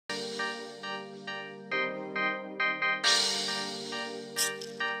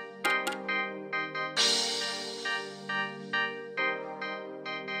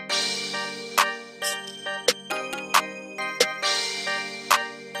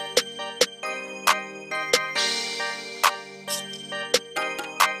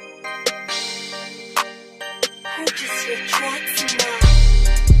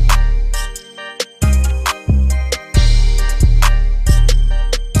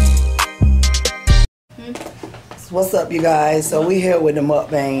What's up, you guys? So we here with the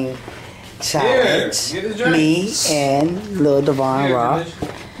mukbang challenge. Me and Lil Devon Rock,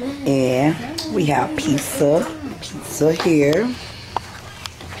 and we have pizza here,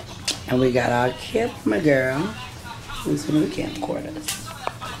 and we got our camera girl who's gonna camcorder us.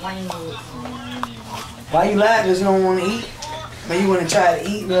 Why you laughing? Cause you don't want to eat? Or you want to try to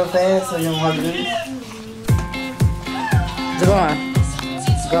eat real fast so you don't have to do it? Devon,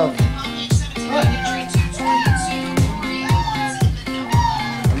 go.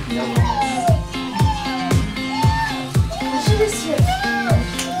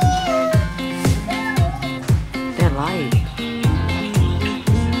 That light.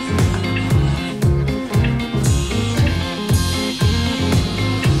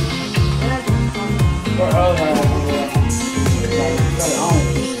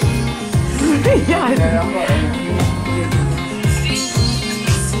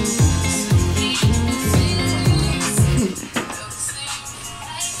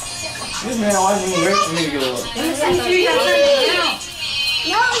 This man wasn't even ready for me to get up. No, you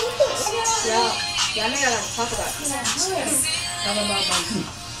can't. Yeah, I think I gotta talk about it.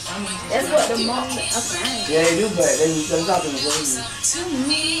 That's what the mom. Okay. Yeah, they do, but they talking to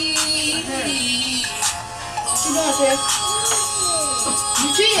me. What you doing, Sis? You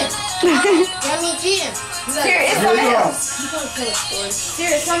cheating? That mean cheating. Serious, tell me else.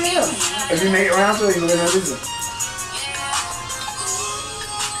 Serious, tell me else. If you make it around to it, you're gonna lose it.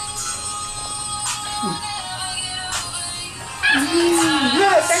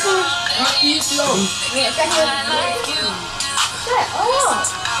 Yeah, second. Eat slow. Yeah, second. Shut up.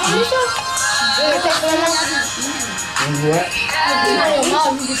 Are you sure? Yeah, second. What?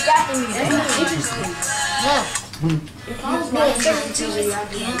 You distracting me. Interesting. No.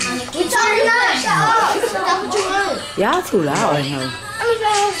 We talking now. Shut up. That's what you want. Y'all too loud in here. I'm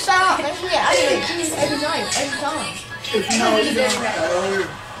just shut up. That's it. I make cheese every time. Every time.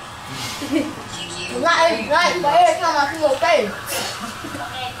 Not every night, but every time I feel okay.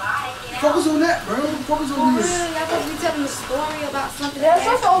 Focus on that, bro. Focus on this. Y'all supposed to be telling a story about something. They're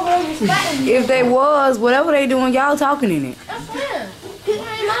supposed to over respecting me. If they was, whatever they doing, y'all talking in it. That's fine. Keep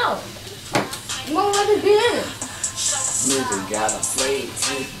my mouth. You won't let it be in it. Music got a place.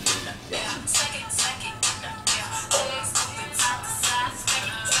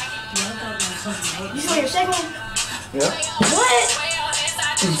 You want your second one? Yeah. What?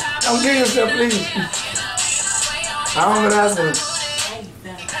 Don't kill yourself, please. I don't know that one.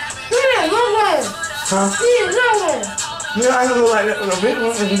 Yeah, look at it. Huh? Yeah, look at it. Yeah, I ain't gonna go like that with a big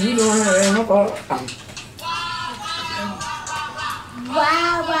one. If you doing it, ain't no fault.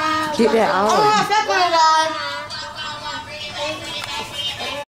 Wow. Get that Oh, off. second one, guys.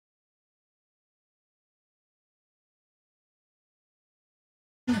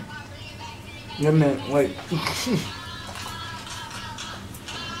 Yeah, man, wait.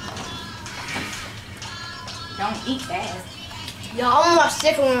 Don't eat fast. Yo, I'm on my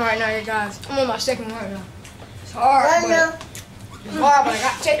second one right now, you guys. I'm on my second one right now. It's hard, but I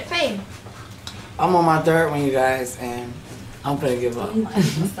gotta take the pain. I'm on my third one, you guys, and I'm gonna give up.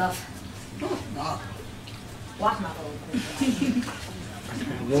 Watch my phone.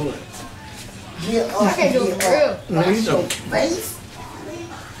 Do it. I can't do it for real. No, you don't.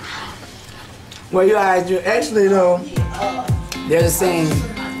 Well, you guys, you actually though, there's a saying,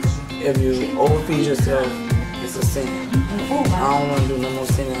 if you overfeed yourself, it's a sin. I don't want to do no more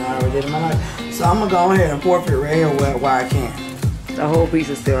sinning than I already did in my life. So I'm gonna go ahead and forfeit right here where I can. The whole piece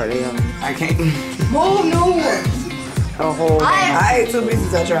is still right there. I can't. Oh, no. The whole thing. I ate 2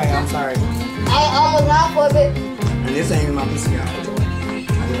 pieces. I tried. I'm sorry. I almost half of it. And this ain't my piece, y'all.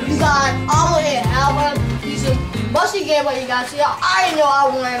 You got almost hit half of it. But she gave what you got. See, I didn't know I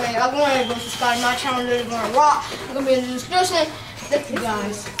wanted to. I wanted to go subscribe to my channel. It's gonna rock. It's gonna be in the description. Thank you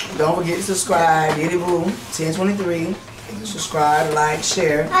guys. Don't forget to subscribe. Diddy Boo 1023. Subscribe, like,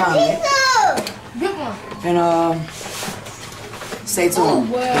 share, comment, Good one. and stay tuned.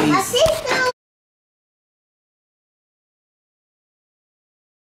 Peace.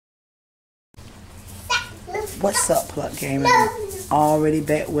 What's up, Pluck Gamer? Already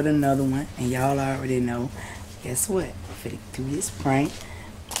back with another one, and y'all already know. Guess what? Finna do this prank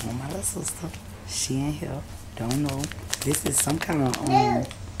on my little sister. She ain't here. Don't know. This is some kind of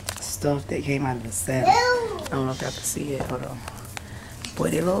stuff that came out of the saddle. I don't know if y'all can see it. Hold on. Boy,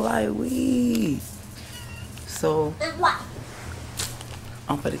 they look like weed. So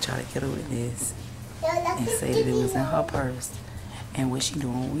I'm gonna try to get her with this and say that it was in her purse. And what she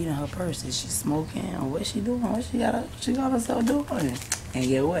doing? Weed in her purse? Is she smoking? Or what she doing? What she got herself doing? And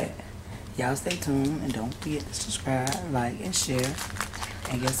get what? Y'all stay tuned and don't forget to subscribe, like, and share.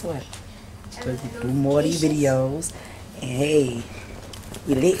 And guess what? So we can do more of these videos. And hey,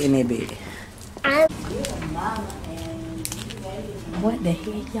 we lit in that baby. What the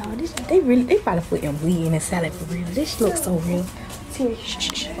heck, y'all? They probably put them weed in the salad for real. This looks so real. Siri,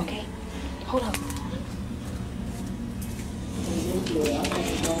 shh, okay? Hold up.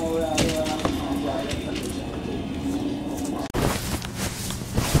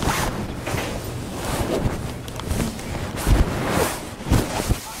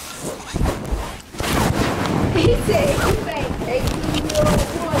 He said, you ain't 18-year-old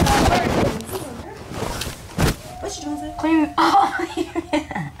boy. What you doing, sir? Clean. Oh,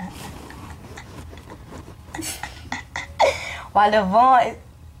 yeah. While the voice.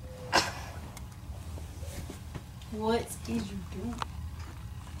 What is you doing?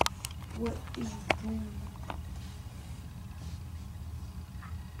 What is you doing?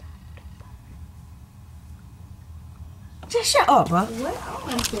 Just shut up, bro. What? I don't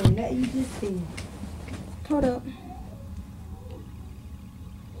understand that you just said. Hold up.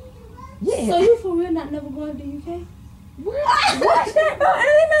 Yeah. So you for real not never going to the UK? What's that, bro?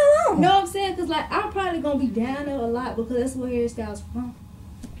 Leave me alone. No, I'm saying because like I'm probably gonna be down there a lot because that's where hairstyles from.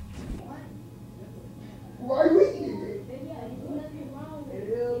 Why are you eating it?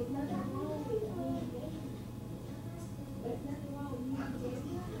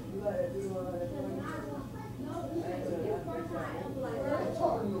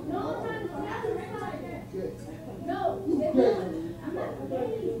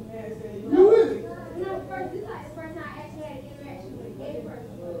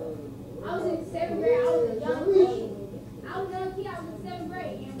 I was in 7th grade. I was a young kid. I was a young kid. I was in 7th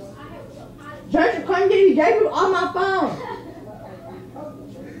grade. And I had a college. Church, come get you. Gave you on my phone.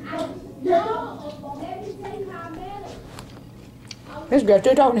 No, let me tell you how I met him. This girl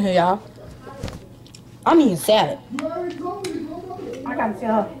still talking to her, y'all. I'm eating salad. I gotta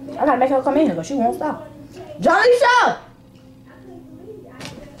tell her. I gotta make her come in here because she won't stop. Johnny Show!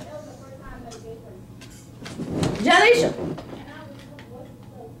 Jalisha!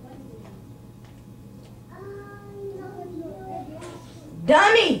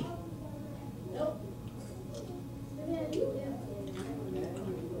 Dummy!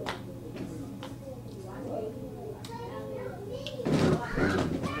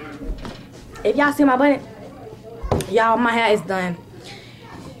 If y'all see my button, y'all, my hair is done.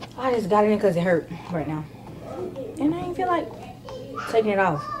 I just got it in because it hurt right now. And I ain't feel like taking it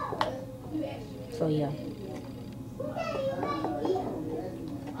off. So, yeah.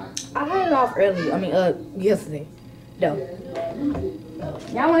 I had it off early. I mean, yesterday. Though.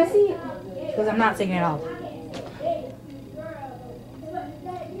 Y'all want to see it? Because I'm not taking it off.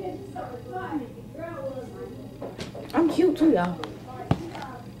 I'm cute too, y'all.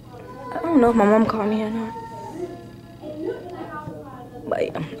 I don't know if my mom called me or not.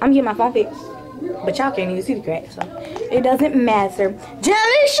 But I'm getting my phone fixed. But y'all can't even see the crack, so it doesn't matter.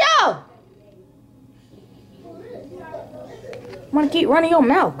 Jelly Show! Wanna keep running your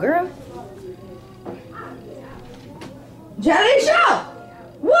mouth, girl? Jelly Show!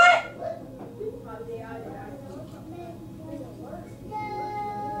 What?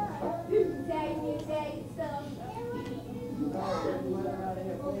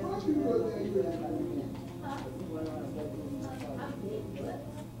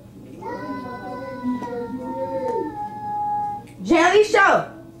 Jelly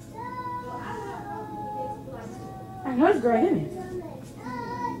Show! I know this girl hit me.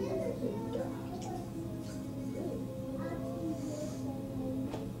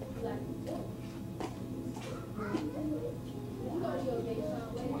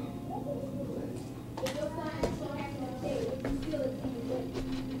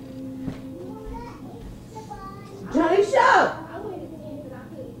 Jelly Show!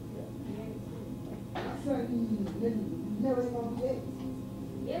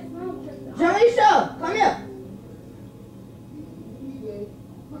 Jelly Show, come here.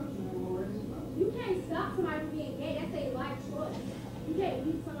 You can't stop somebody from being gay. That's their life choice. You can't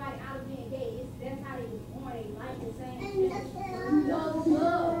beat somebody out of being gay. That's how they was born. They like the same. No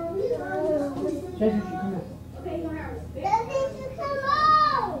love. Okay, you don't have respect.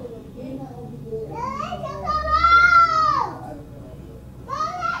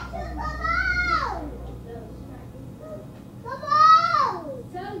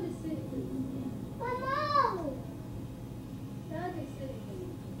 Tell the citizen. Tell the citizen.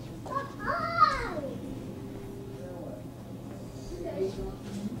 She said she's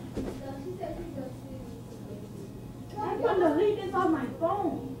a citizen. I'm gonna delete this off my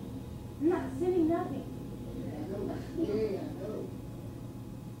phone. I'm not sending nothing.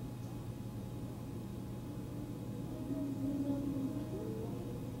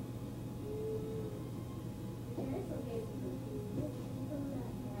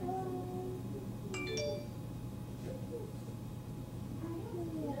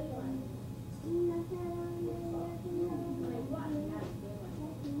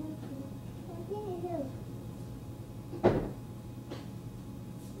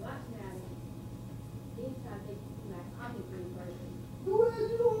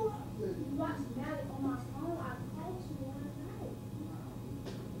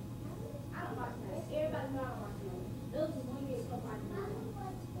 know I watch no. Those is one year stuff I do.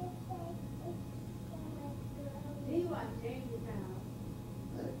 Then you watch Jamestown.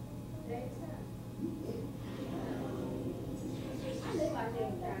 Jamestown. I live by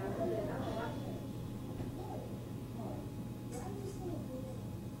Jamestown. I don't watch it.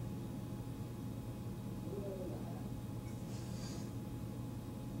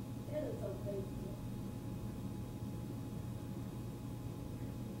 That is so crazy.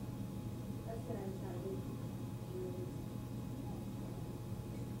 That's what I'm trying to do.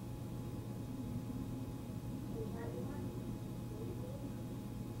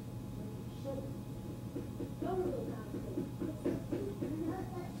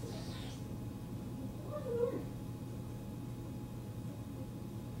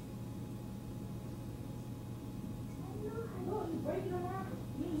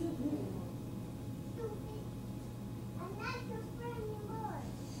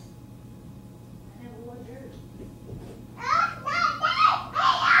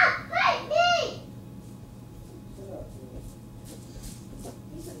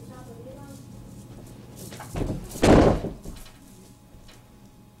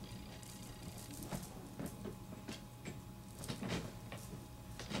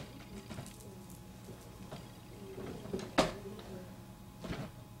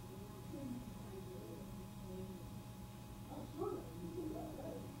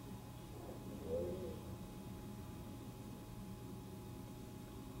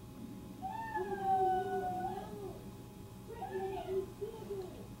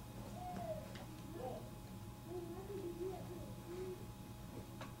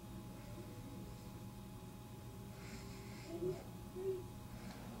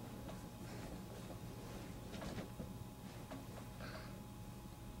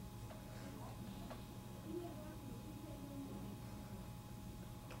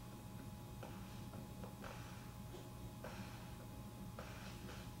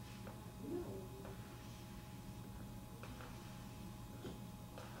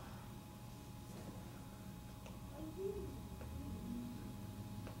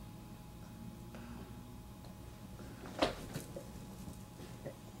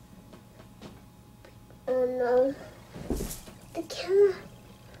 Oh no. The camera.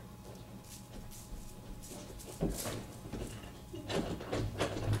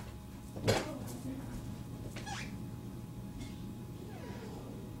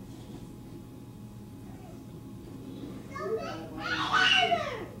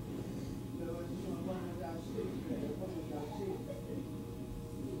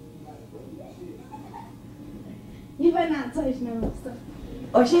 You better not touch no stuff.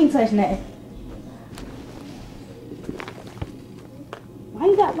 Oh, she ain't touching that. Why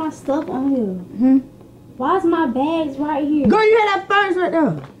you got my stuff on here? Why is my bags right here? Girl, you had that furnace right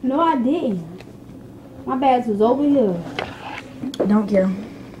there. No, I didn't. My bags was over here. Don't care.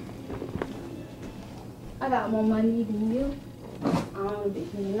 I got more money than you. I don't know if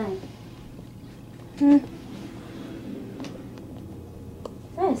it's nice.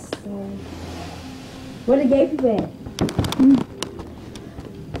 That's sad. Where the gay people at?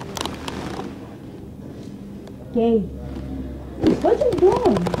 Gay. What you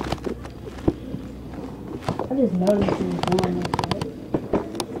doing? I just noticed you was doing that.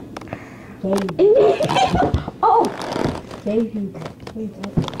 Gay. Oh! Gay people. What you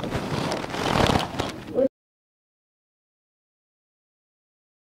talking about?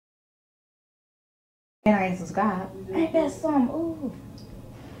 And I ain't subscribed. Ain't that some? Ooh.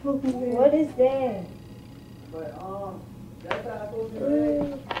 What is that?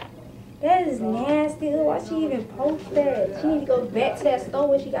 That is nasty. Why she even post that? She need to go back to that store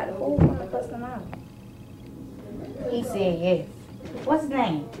where she got the food from and bust them out. He said yes. What's his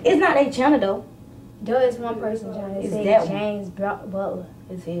name? It's not their channel though. There is one person trying to It's say that one. James Butler.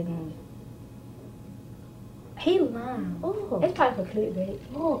 It's his name. He lying. Oh. It's probably for clickbait.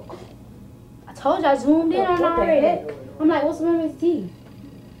 Oh. I told you I zoomed in on What the already. heck? I'm like, what's wrong with his teeth?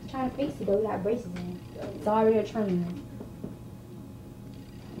 Trying to fix it though. We got braces in. It's already a train.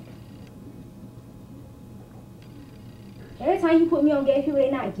 Every time you put me on gay people, they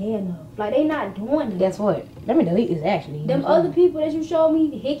not gay enough. Like, they not doing it. Guess what? Let me delete this actually. Them other people that you showed me,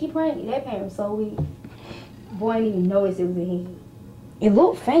 the hickey prank, that prank was so weak. Boy, I didn't even notice it was a hickey. It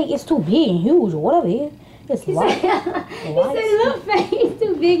look fake. It's too big and huge or whatever it is. It's He light, said, look fake, it's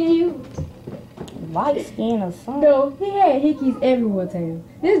too big and huge. light skin or something. No, he had hickeys everywhere, Taylor.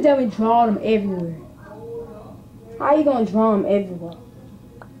 This dummy draw them everywhere. How you gonna draw them everywhere?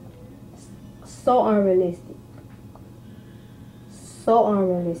 So unrealistic. So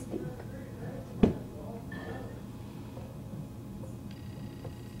unrealistic.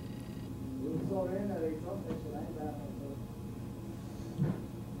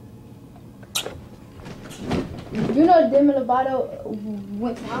 You know Demi Lovato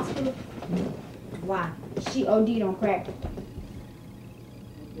went to hospital? Why? She OD'd on crack.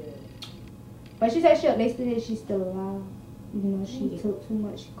 But she said they still she's still alive. Even though she took too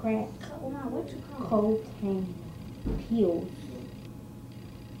much crack. What you call it? Cocaine. Pills.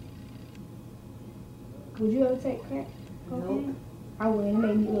 Would you ever take crack? Cocaine? Nope. I would. It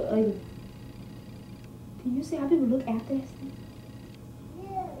made me look ugly. Can you see how people look after that stuff?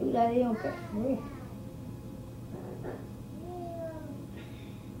 They look like they on crack for real.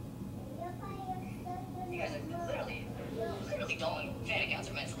 You guys are literally don't. Fan accounts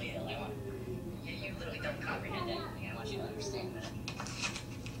are mentally ill. You literally don't comprehend anything. I want you to understand that.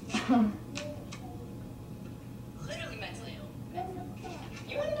 Literally mentally ill.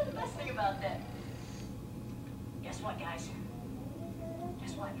 You want to know the best thing about that? Guess what, guys?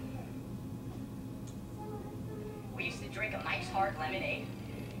 Guess what? We used to drink a Mike's Hard Lemonade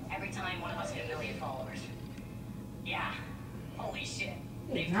every time one of us hit 1 million followers. Yeah. Holy shit.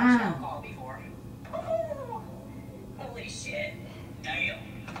 They've touched alcohol before. Holy shit. Damn.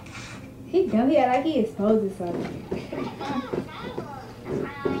 He dumb. He act like he exposes something.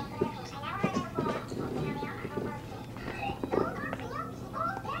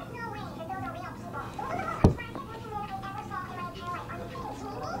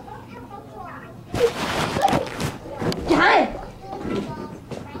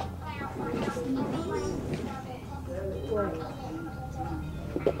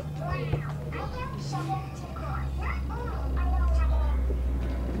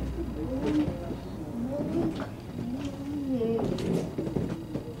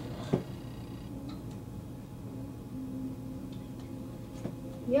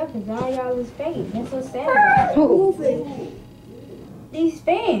 Yeah, because all y'all is fake. That's so sad. These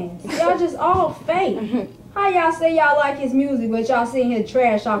fans. Y'all just all fake. How y'all say y'all like his music, but y'all sitting here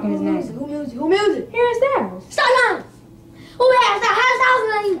trash talking his name? Who music? Who music? Harry Styles. Stop lying. Who has that? Harry Styles is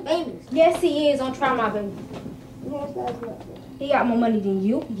not even famous. Yes, he is on Try My Baby. He got more money than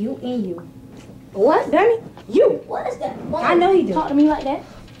you, and you. What? Danny? You. What is that? I know he do. Talk to me like that.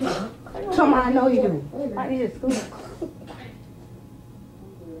 Come on, I know you do. Like this.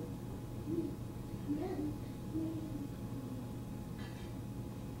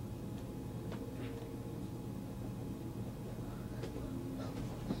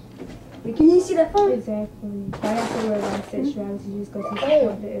 Can you see that phone? Exactly. I have to worry about sexuality. Just go to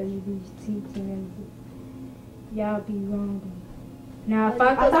support the LGBT community. Y'all be wrong. Now, if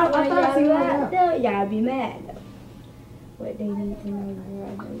I thought one of y'all be mad, though, y'all be mad. Though. What they need to know is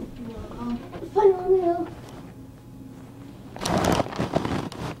right now.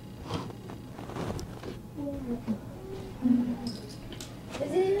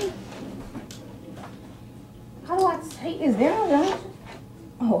 Is it? How do I take this down?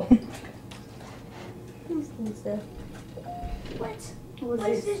 Oh. What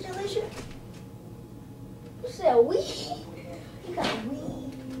is this delicious? You said weed? You got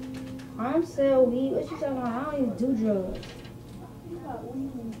weed. I don't sell weed. What you talking about? I don't even do drugs. You got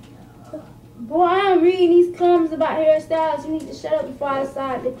weed. Boy, I am reading these comments about hairstyles. You need to shut up before I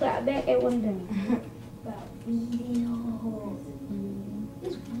decide to clap back at one of them. Got weed in your hole.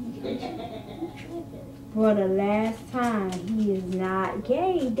 It's weed. For the last time, he is not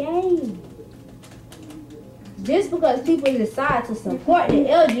gay. Dang. Just because people decide to support the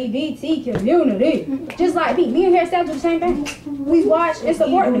LGBT community, just like me and Hairstyles do the same thing. We watch and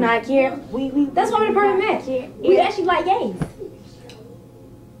support We do them. not care. That's why we're the perfect match. We actually like gays.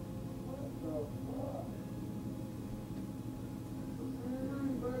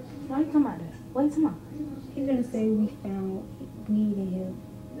 Why you talking about this? What you talking about? He's gonna say we found weed in here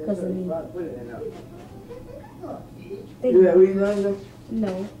because of me. You got weed in there?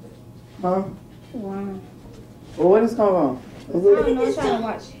 No. Huh? Wow. Well, where this come from? I don't know. I'm trying to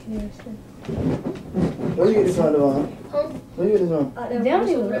watch hairstyles. Where you get this from, Devon? Huh? Where you get this from? They don't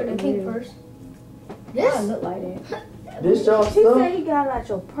even look the pink weird. first. This? I look like that. This y'all He stuff? said he got it out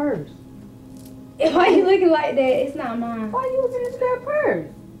your purse. Why you looking like that? It's not mine. Why you was in this girl purse?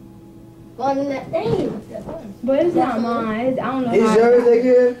 Well, that thing. But it's not mine. I don't know. These how jerseys they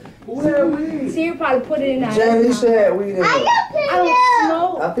give? Who had weed? So you probably put it in there. James, he should have weed in there. I don't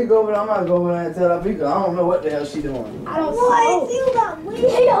smoke. I pick over there, I'm not going over there and tell that people. I don't know what the hell she doing. I don't What? smoke. You got weed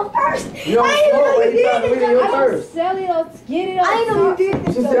in your purse. You don't I didn't smoke, know but you you got did weed in this. your I don't purse. sell it or get it or I didn't know you did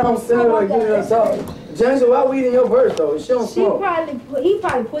this. She said I'm selling her, get it herself. James, why weed in your purse though? She don't He smoke. probably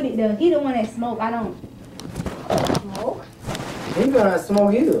put it there. He the one that smoke. I don't. Smoke? He gonna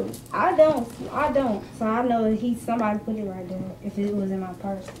smoke either. I don't. So I know somebody put it right there. If it was in my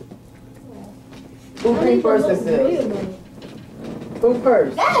purse. Who pink purse this is? Who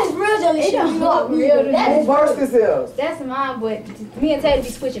purse? That is real jelly It shit. don't You look know, real to that Who is purse this is? That's mine, but me and Tater be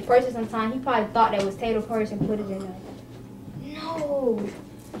switching purses sometimes. He probably thought that was Tater purse and put it in there. no.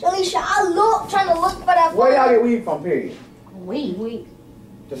 Jaleisha, I look trying to look for that. Where y'all get weed from, period? We.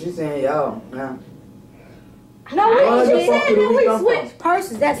 So she's saying y'all, nah. No, Where the we fuck said do the that weed we come from? switched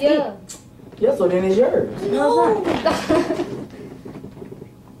purses. That's Yeah. Yeah, so then it's yours. No.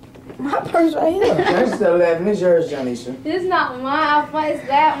 My purse right here. Now she started laughing, it's yours, Janisha. It's not mine.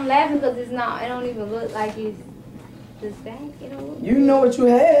 I'm laughing because it's not. It don't even look like it's the same. You know. You know what you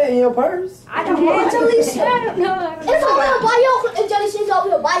had in your purse. I don't What, have Jaleisha? I don't know. It's over here by your clothes. Jelly's over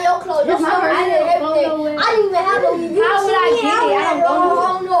here by your clothes. Your It's not purse right and there. everything. Go I didn't even have no review. How would I See me? get it? I don't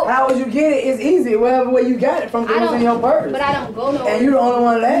I don't know. How would you get it? It's easy. Wherever way you got it from, it was in your purse. But I don't go nowhere. And you the only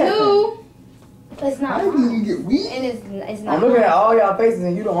one laughing. No. It's I not didn't mine. even get weed. And it's not I'm looking mine. at all y'all faces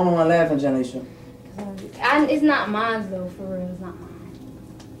and you the only one laughing, Janisha. It's not mine though, for real. It's not mine.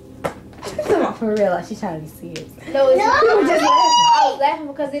 For real, like she's trying to be serious. No, it's not. No. I was laughing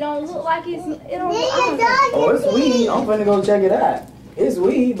because it don't look like it's. It don't. I don't know. Oh, it's weed. I'm finna go check it out. It's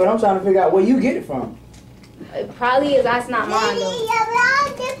weed, but I'm trying to figure out where you get it from. It probably is. That's not mine though.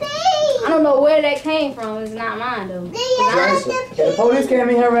 I don't know where that came from. It's not mine though. 'Cause I- Janisha, if the police came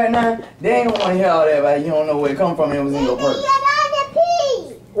in here right now, they ain't gonna want to hear all that about you don't know where it come from and it was in your purse.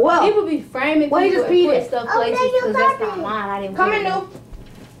 Well, People be framing Well, you people just and peed put it. stuff places because that's not mine. I didn't. come put in, it. Noob.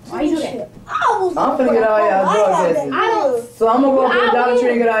 Why you do that? I'm finna get all y'all drug tests. I don't. So I'm gonna go up to the I Dollar will. Tree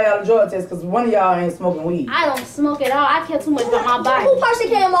and get all y'all drug tests because one of y'all ain't smoking weed. I don't smoke at all. I care too much about my Who body. person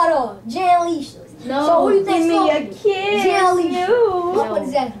came out of? Jan Leisha. No. So who you think Give me smoked? your kids. Jan Leisha. No, What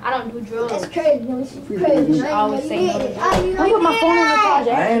is that? I don't do drugs. That's crazy. You know, she's crazy. I always say no. I didn't know I you put my did phone on the that.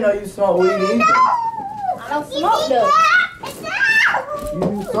 charger. I ain't know you smoke weed either. I don't smoke though. You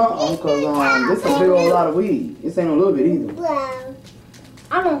do something because this is a big old lot of weed. This ain't a little bit either.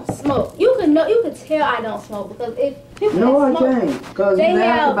 I don't smoke. You can know. You can tell I don't smoke because if people No, I that smoke, can't. Because They you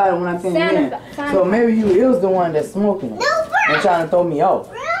asked have about it when I came in. sign- So maybe you is the one that's smoking it and trying to throw me off.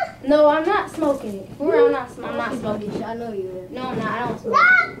 no, I'm not smoking it. For real, I'm not smoking it. I know you. No, I'm not. I don't smoke.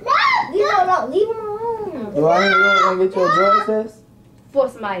 Leave him alone. Leave him alone. Do I ain't really gonna get you a drug test? For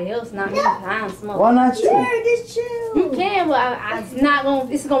somebody else, not me. I don't smoke. Why not you? Jared, just chill. You can, but it's not gonna.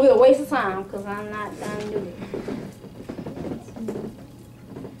 It's gonna be a waste of time because I'm not. I don't do it.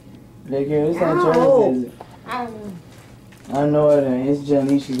 Look here, this ain't No. drug test. I don't know. I know it ain't. It's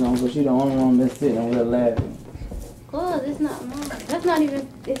Janisha's on because she the only one that's sitting over there laughing. Cause it's not mine. That's not even.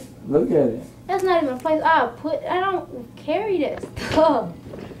 It's. Look at it. That's not even a place I put. I don't carry that stuff.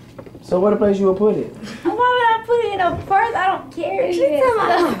 So what a place you would put it? Why would I put it in a purse? I don't carry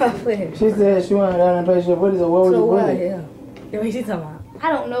that stuff. She said she wanted that in a place you would put it. So where would So you what? put it? Yeah. What you talking about?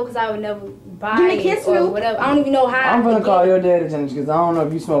 I don't know because I would never buy Give me it kiss, or Snoop. whatever. I don't even know how. I'm I gonna could call get- your daddy Janisha because I don't know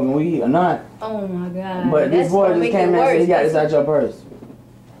if you smoking weed or not. Oh my god. But this That's boy gonna just make came it in and said he got worse. this out your purse.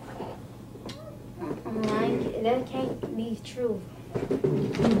 That can't be true.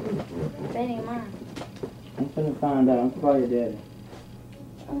 That ain't mine. I'm finna find out. I'm gonna call your daddy.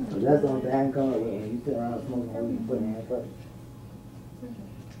 So that's the only thing I can call you. And you sit around smoking weed and putting it in your purse.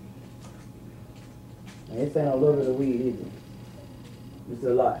 And this ain't a little bit of weed either. It's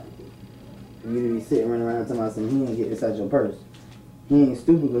a lot. You need to be sitting running around talking about some, he ain't get this out your purse. He ain't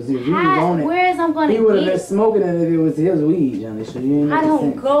stupid because if he was on it, Where is I'm gonna he would have get been it? smoking it if it was his weed, Johnny. So you ain't I make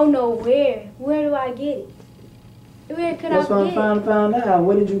don't sense. go nowhere. Where do I get it? Where could That's what I I'm get trying it? to find out.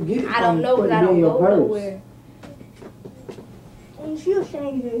 Where did you get it I don't from? know because Putting I it in don't your go purse. nowhere. And she'll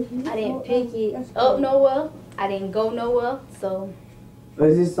change it. I didn't pick it up nowhere. I didn't go nowhere. So Or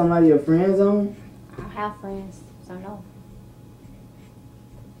is this somebody your friends on? I don't have friends. So no.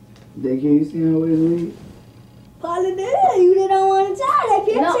 They can you see him with his weed? Probably did. You didn't want to tell.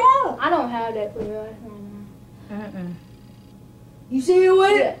 They can't No, tell. I don't have that for real. You see it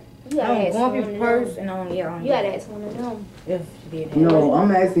with it? You I gotta don't ask go up one your of purse them. and I don't, yeah, I don't You gotta ask one of them. if she did that. No,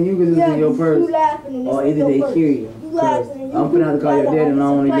 I'm asking you because it's in your You purse. laughing and Or it's in either your they purse. kill you. You 'Cause laughing and I'm finna have to call your dad and I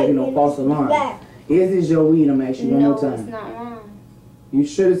don't want to give you no false alarm. Back. Is this your weed? I'm asking you one No, more it's time. not mine. You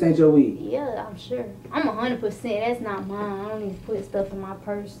sure this ain't your weed? Yeah, I'm sure. I'm 100%. That's not mine. I don't even put stuff in my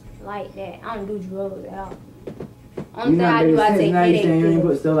purse like that. I don't do drugs at all. Only You thing not I making do, I sense. take Now you saying you headache ain't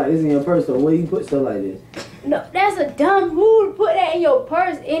pills. put stuff like this in your purse. So where you put stuff like this? No, that's a dumb move to put that in your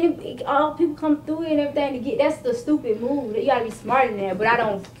purse. All people come through it and everything to get. That's the stupid move. You gotta be smarter than that. But I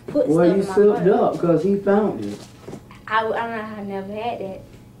don't put Well, stuff you in my slipped purse. up because he found it. I never had that.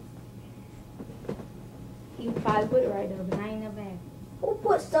 He probably put it right there, but I ain't never had it. Who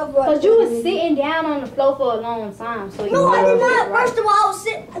put stuff right? Cause you was sitting down on the floor for a long time, so you No, I did put it not. right. First of all, I was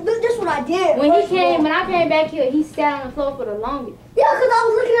sitting. This is what I did. did. When I came back here, he sat on the floor for the longest. Yeah, because I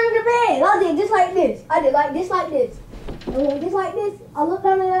was looking under the bed. I did just like this. I did like this, like this. And went just like this. I looked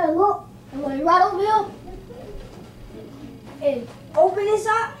under there and looked. And went right over here. And open this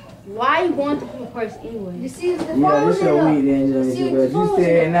up. Why are you going through my purse anyway? You see the phone Yeah, this your weed then, Jaleisha. But you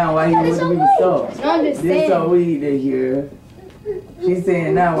saying now why he went to the store. No, I'm just This your saying. weed that here. She's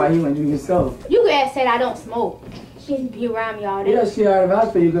saying now why he went to the store. You guys said I don't smoke. She be around me all day. Yeah, she already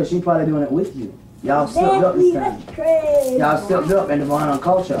vouched for you because she probably doing it with you. Y'all stepped up this time. That's crazy. Y'all stepped up and Devon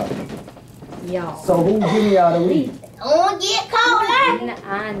uncaught y'all. Y'all. So who giving y'all the weed? Don't get caught out.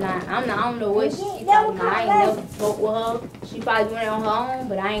 I'm not. I don't know what she talking about. I ain't never smoked with her. She probably doing it on her own,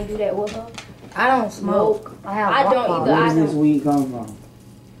 but I ain't do that with her. I don't smoke. I have I don't rock either. Where bottom does this weed come from?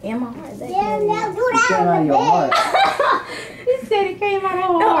 in my heart. That Yeah, came- now do It that came out on of the your bed. heart. He said it came out of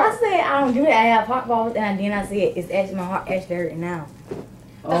her No, I heart. said I don't do that. I have hot balls, and then I said it's actually my heart actually hurting now.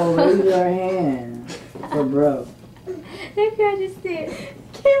 Oh, raise your hand. For bro. That girl just said,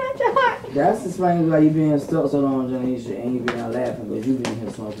 came out your heart. That's explaining why you been stuck so long, Janisha, and you been out laughing because you been here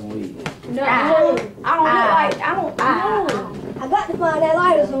smoking weed. No, I don't look like, I don't know. I got to find that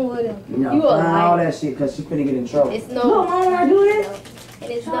lighter somewhere. Though. You know, You a find all liar. that shit because she finna get in trouble. It's Look, no, Mom, when I do this,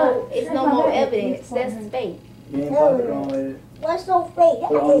 and it's no more evidence. That's fake. You ain't fucking wrong with it. What's so fake?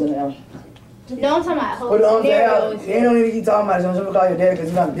 Put it on the L. No, I'm talking about Put whole it on the L. scenarios. You ain't no need to keep talking about it. Don't ever call your dad because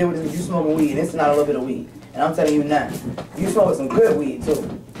he's not to deal with this if you smoking weed. This is not a little bit of weed. And I'm telling you now, you smoking some good weed too.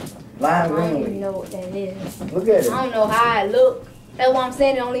 I Lime don't green even weed. know what that is. Look at it. I don't know how it look. That's why I'm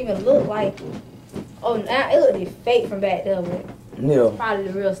saying it don't even look like. Oh, now it look fake from back there, but Yeah. probably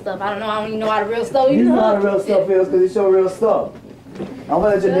the real stuff. I don't know. I don't even know how the real stuff You even know how look. the real stuff is because it's your real stuff. I'm gonna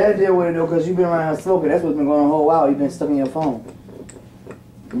let your dad deal with it though because you've been around here smoking. That's what's been going on the whole while. You've been stuck in your phone.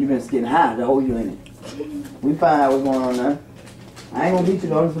 You've been getting high the whole you in it. We find out what's going on now. I ain't gonna beat you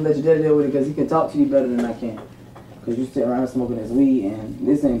though. I'm just gonna let your dad deal with it because he can talk to you better than I can. Because you sit around smoking this weed and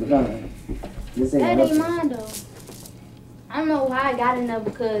this ain't the gun. This ain't That ain't nothing. mine though. I don't know why I got in there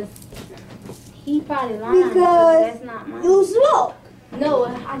because he probably lying Because that's not mine. You smoke. No,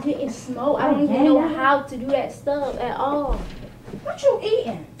 I didn't smoke. I don't even know how to do that stuff at all. what you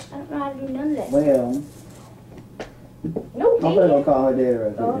eating? I don't know how to do none of that. Well, No, I'm gonna go call her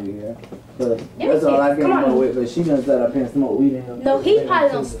dad right quick here. Cause that's all I can come up with. But she done set up here and smoke weed in here. No, he probably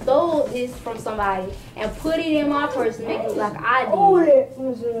done stole this from somebody and put it in my purse and make it look like I did. Hold it.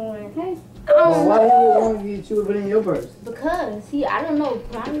 I Well, don't why know. you want to get you put in your purse? Because I don't know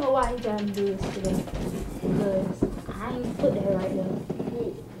why he trying to do this today. Because I ain't put that right there.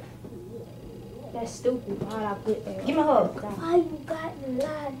 That's stupid. Why would I put that? Give me a hug. Why you got the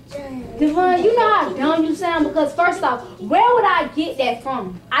light down? Devon, you know how dumb you sound because first off, where would I get that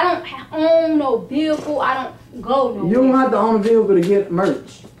from? I don't own no vehicle. I don't go nowhere. You don't have to own a vehicle to get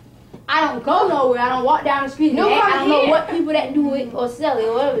merch. I don't go nowhere. I don't walk down the street. And No, act. I I'm don't know here. what people that do it or sell it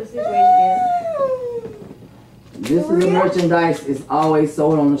or whatever the situation is. This is the merchandise is always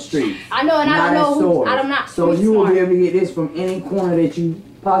sold on the street. I know, and I Not don't know at who. stores. I'm not So street you will smart. be able to get this from any corner that you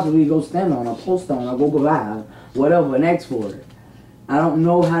possibly go stand on or post on or go buy, whatever, and ask for it. I don't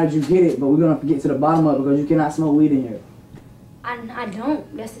know how did you get it, but we're gonna get to the bottom of it because you cannot smoke weed in here. I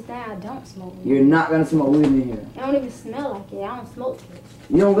don't. That's the thing. I don't smoke. You're not gonna smoke weed in here. It don't even smell like it. I don't smoke it.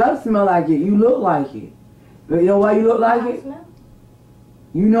 You don't gotta smell like it. You look like it. But you know why you look like it?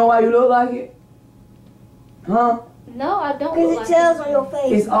 You know why you look like it? Huh? No, I don't. Because look it like tells on your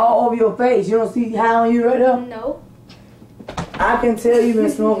face. It's all over your face. You don't see how on you right there? No. I can tell you've been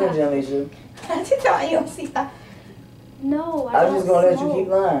smoking, Jaleisha. I just thought you don't see that. No, I I'm don't just gonna let you smoke. keep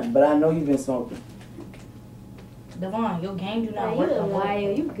lying, but I know you've been smoking. Devon, your game do Nah, not you work. a no more.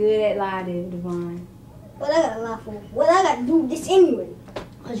 liar. You good at lying, Devon. What I got to lie for? What I got to do this anyway?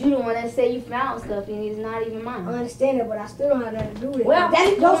 Cause you the one that say you found stuff and it's not even I mine. understand it, but I still don't have nothing to do with it. Well, that's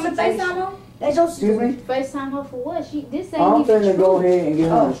you your want me to say situation. something? That's your Excuse me? situation. FaceTime her for what? This ain't I'm even finna true. go ahead and get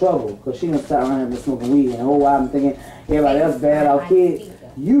her in trouble because she done sat around here been smoking weed and the whole while I'm thinking everybody else bad off kid.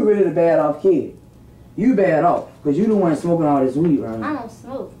 You really the bad off kid. You bad off because you the one smoking all this weed right I now. don't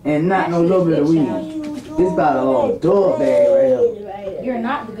smoke. And not no Actually, little bit of good weed. child. This about a whole dub bag right here. You're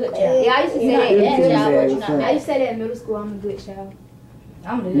not the good child. Yeah, I used to say You're that not in the You're good child. child, but bad, you're not son. I bad. used to say that in middle school. I'm a good child.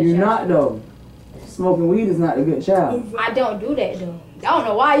 I'm the good You're child. not though. Smoking weed is not a good child. I don't do that though. I don't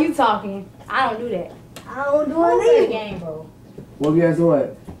know why you talking. I don't do that. I don't do Play the it either. game, bro. Well, guess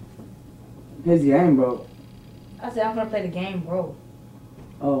what? His game broke. I said I'm gonna play the game, bro.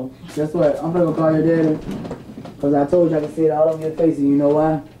 Oh, guess what? I'm gonna go call your daddy. Because I told you I could see it all over your face, and you know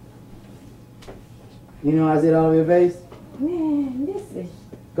why? You know why I see it all over your face? Man, this is.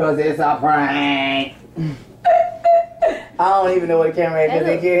 Because it's a prank. I don't even know what the camera is because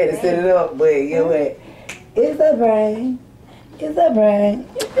they can't had to set it up. But you know what? It's a brain. It's a brain.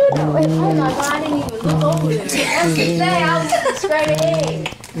 Oh my god, I didn't even look over there. That's the thing, I was looking straight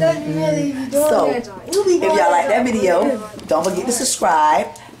ahead. So, if y'all like that video, don't forget to subscribe,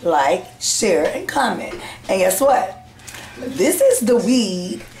 like, share, and comment. And guess what? This is the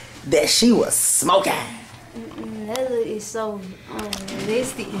weed that she was smoking. That look is so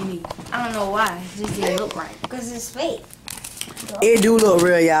unrealistic to me. I don't know why. It just didn't look right. Because it's fake. It do look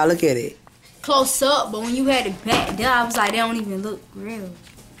real, y'all. Look at it. Close up, but when you had it back there, I was like, they don't even look real.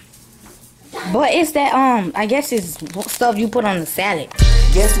 But it's that I guess it's stuff you put on the salad.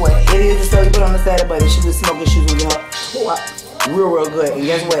 Guess what? It is the stuff you put on the salad, but if she was smoking, she was real good. And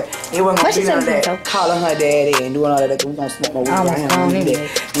guess what? It wasn't gonna be none of that calling her daddy and doing all that. We gonna smoke my weed right here.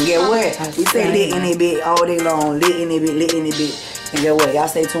 And guess what? We say lit in it bit all day long. Lit in it bit, lit in it bit. And guess what? Y'all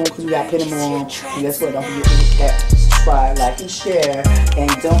stay tuned because we got plenty more. And guess what? Don't forget to hit that subscribe, like, and share.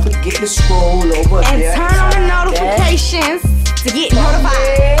 And don't forget to scroll over and there. turn on the notifications to get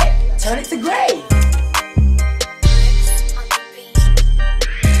notified. Turn it to gray.